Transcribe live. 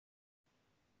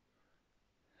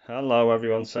Hello,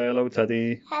 everyone. Say hello,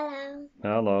 Teddy. Hello.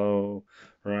 Hello.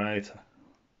 Right.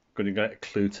 Going to get a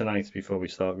clue tonight before we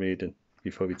start reading,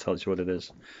 before we tell you what it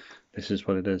is. This is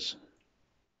what it is.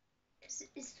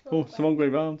 Oh, someone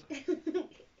going round.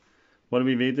 What are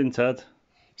we reading, Ted?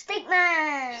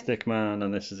 Stickman. Stickman,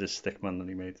 and this is his Stickman that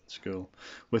he made in school.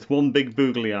 With one big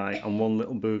boogly eye and one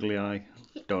little boogly eye.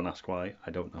 Don't ask why, I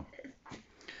don't know.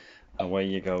 Away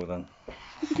you go then.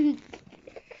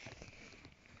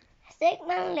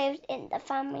 Stickman lives in the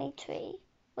family tree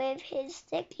with his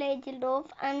stick lady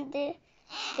love and the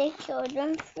stick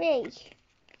children 3.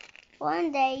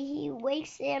 One day he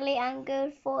wakes early and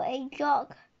goes for a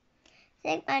jog.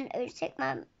 Stickman, oh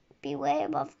Stickman, beware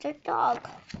of the dog.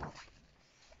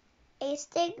 A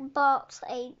stick barks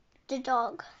at the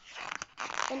dog.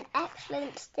 An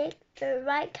excellent stick, the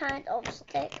right kind of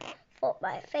stick for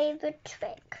my favorite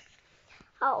trick.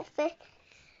 I'll fit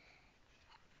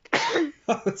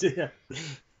Oh dear.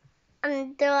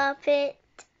 and drop it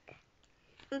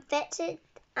and fetch it,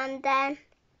 and then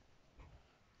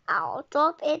I'll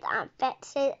drop it and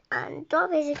fetch it and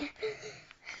drop it again.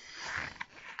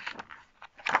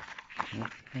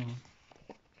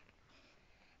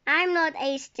 I'm not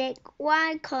a stick,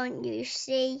 why can't you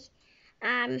see?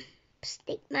 I'm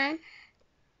Stickman.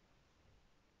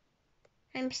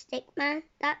 I'm Stickman,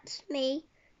 that's me.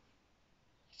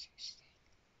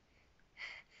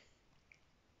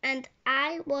 And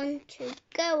I want to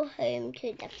go home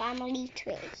to the family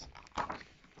tree.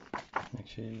 Make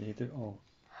sure you read it all.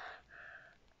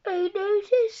 I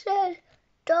noticed that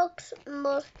dogs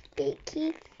must be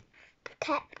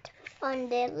kept on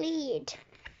their lead.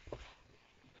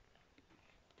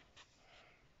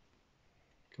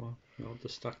 Come on, you're all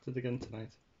distracted again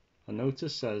tonight. A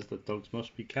notice says that dogs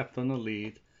must be kept on a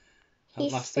lead.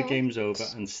 At last the game's over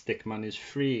and Stickman is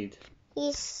freed.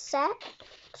 He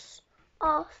sets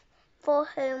off for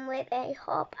home with a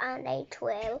hop and a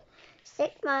twirl.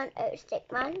 Stickman, oh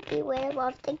Stickman, beware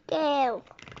of the gale.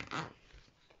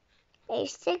 A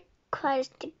stick cries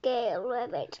the gale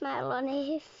with a smile on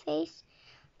his face.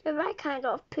 The right kind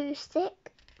of poo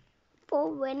stick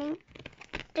for winning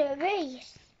the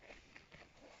race.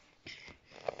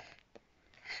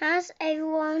 Has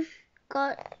everyone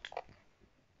got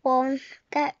one?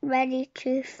 Get ready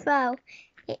to throw.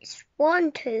 It's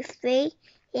 1, 2, 3,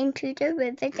 into the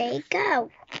river they go.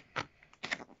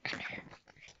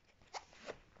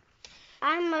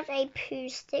 I'm not a poo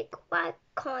stick, why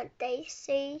can't they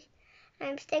see?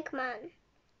 I'm Stickman.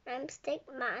 I'm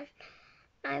Stickman.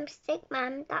 I'm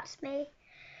Stickman, that's me.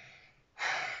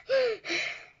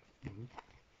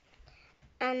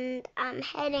 And I'm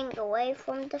heading away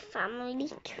from the family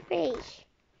tree.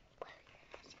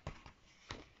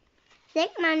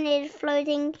 Stickman is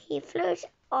floating, he floats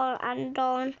on and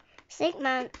on.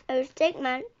 Stickman, oh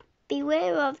Stickman,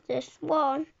 beware of the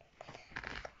swan.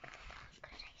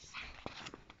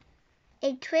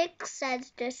 A twig,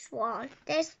 says the swan.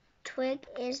 This twig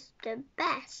is the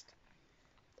best.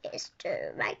 It's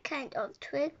the right kind of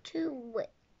twig to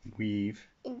Weave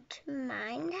into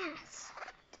my nest.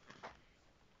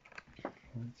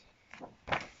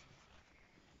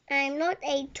 I'm not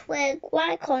a twig,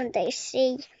 why can't they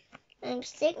see? I'm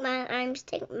Stickman, I'm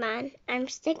Stickman, I'm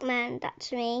Stickman,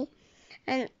 that's me.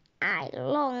 And I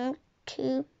long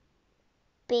to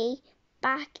be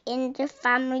back in the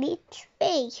family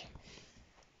tree.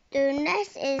 The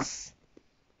nest is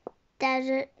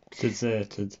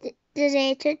deserted,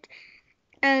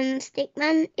 and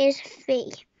Stickman is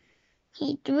free.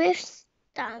 He drifts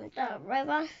down the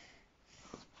river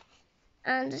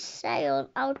and sails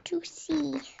out to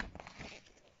sea.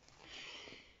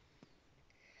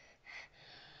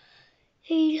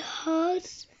 He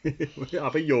tosses.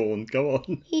 Have a yawn, go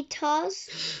on. He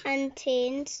tosses and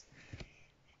turns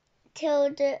till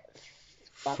the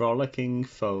frolicking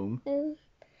foam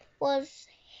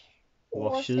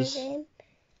washes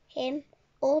him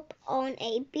up on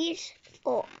a beach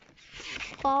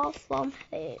far from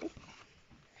home.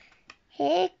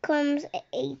 Here comes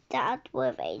a dad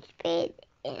with a spade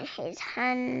in his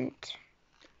hand.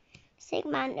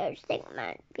 Stickman, oh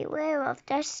Stickman, beware of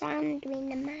the sand in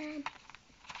the man.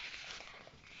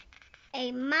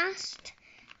 A mast,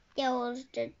 yells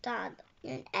the dad,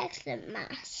 an excellent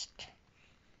mast.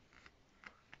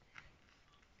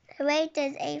 Hooray,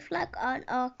 there's a flag on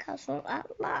our castle at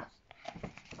last.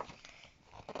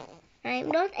 I'm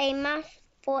not a mast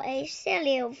for a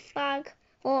silly flag,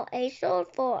 or a sword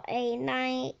for a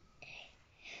knight,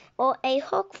 or a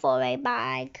hook for a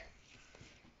bag.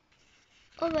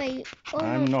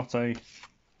 I'm not a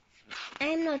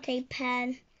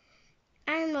pen.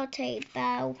 I'm not a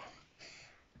bow.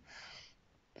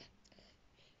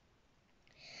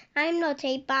 I'm not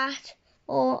a bat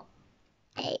or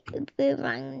a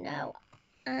boomerang, no.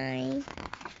 I'm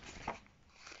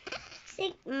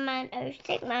Stickman, oh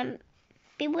Stickman,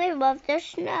 beware of the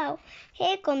snow.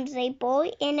 Here comes a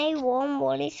boy in a warm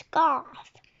woolly scarf.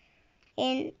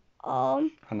 In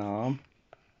An arm.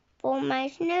 For my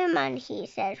snowman, he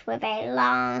says with a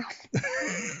laugh.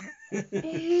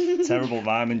 Terrible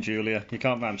rhyming, Julia. You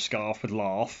can't rhyme scarf with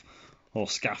laugh or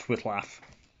scaff with laugh.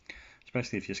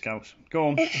 Especially if you're Scouse. Go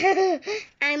on.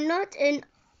 I'm not an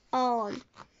arm.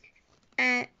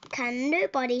 Can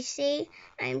nobody see?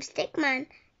 I'm Stickman.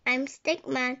 I'm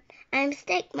Stickman. I'm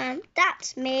Stickman.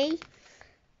 That's me.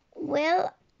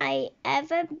 Will I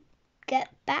ever get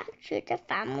back to the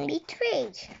family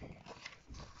tree?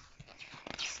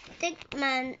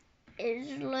 Stickman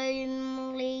is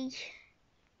lonely.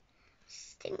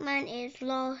 Stickman is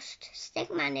lost.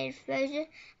 Stickman is frozen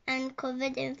and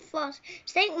covered in frost.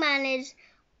 Stickman is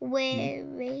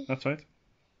weary. That's right.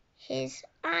 His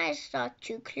eyes start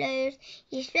to close.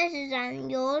 He stretches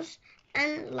and yawns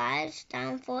and lies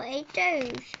down for a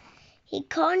doze. He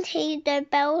can't hear the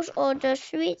bells or the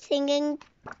sweet singing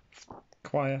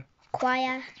Choir.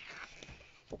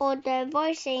 Or the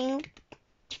voicing.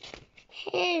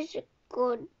 Here's a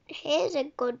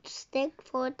good stick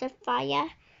for the fire.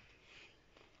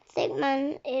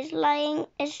 Stickman is lying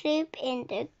asleep in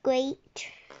the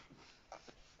grate.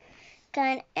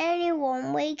 Can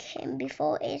anyone wake him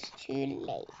before it's too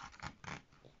late?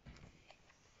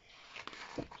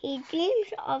 He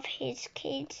dreams of his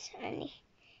kids and his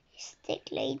stick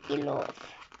lady love.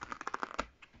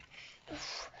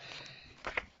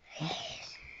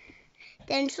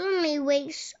 Then suddenly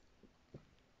wakes.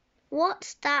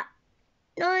 What's that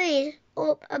noise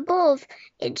up above?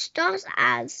 It starts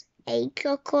as a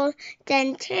chuckle,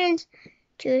 then turns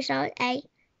to shout a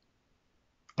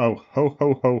Oh, ho,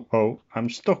 ho, ho, ho. I'm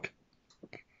stuck.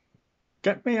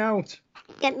 Get me out.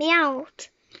 Get me out.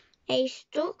 A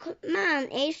stuck man.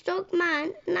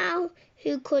 Now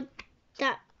who could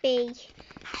that be?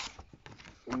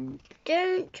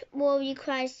 Don't worry,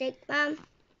 cries Stickman.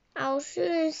 I'll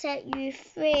soon set you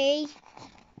free.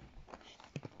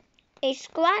 A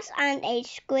scratch and a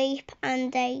scrape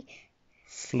and a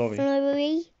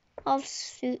flurry of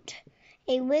soot.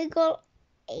 A wiggle,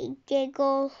 a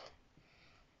giggle,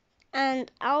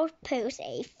 and out pokes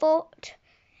a foot.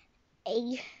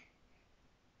 A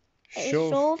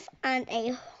shove and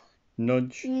a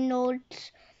nudge,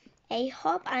 a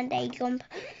hop and a jump.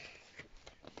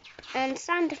 And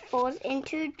Santa falls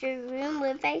into the room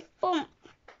with a bump.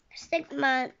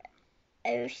 Stickman,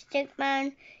 oh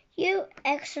Stickman, you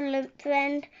excellent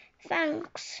friend,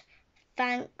 thanks,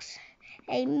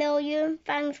 a million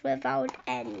thanks without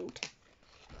end.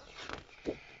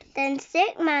 Then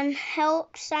Stickman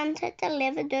helps Santa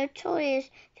deliver the toys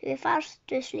to fast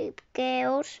asleep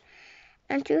girls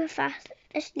and to fast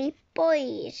asleep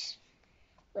boys.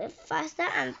 With faster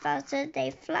and faster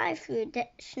they fly through the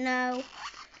snow,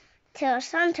 till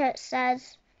Santa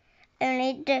says,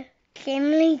 only the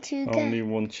chimney to go. Only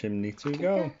one chimney to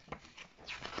go.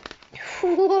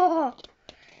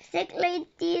 Stick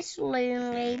lady's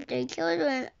lonely, the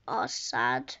children are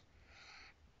sad.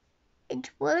 It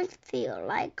won't feel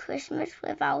like Christmas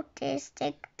without their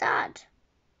stick dad.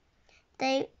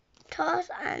 They toss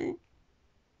and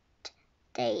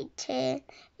they turn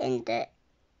in the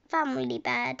family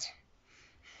bed.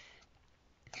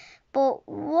 But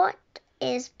what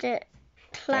is the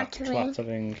clattering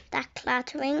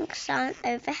sound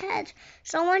overhead?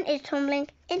 Someone is tumbling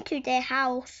into their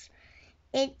house.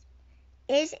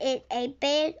 Is it a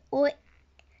bird or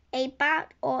a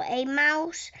bat or a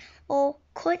mouse? Or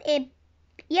could it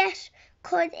just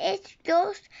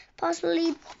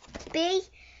possibly be?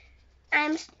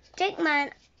 I'm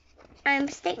Stickman,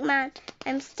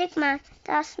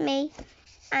 that's me,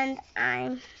 and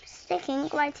I'm sticking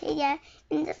right here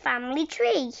in the family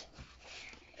tree.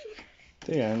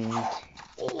 The end.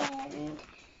 The end.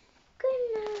 Good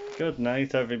night. Good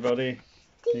night, everybody.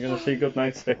 You're going to see good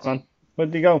night, Stickman. Where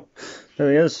did he go?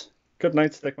 There he is. Good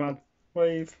night, Stickman.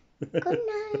 Wave. Good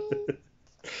night.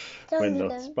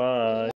 Windows. Bye.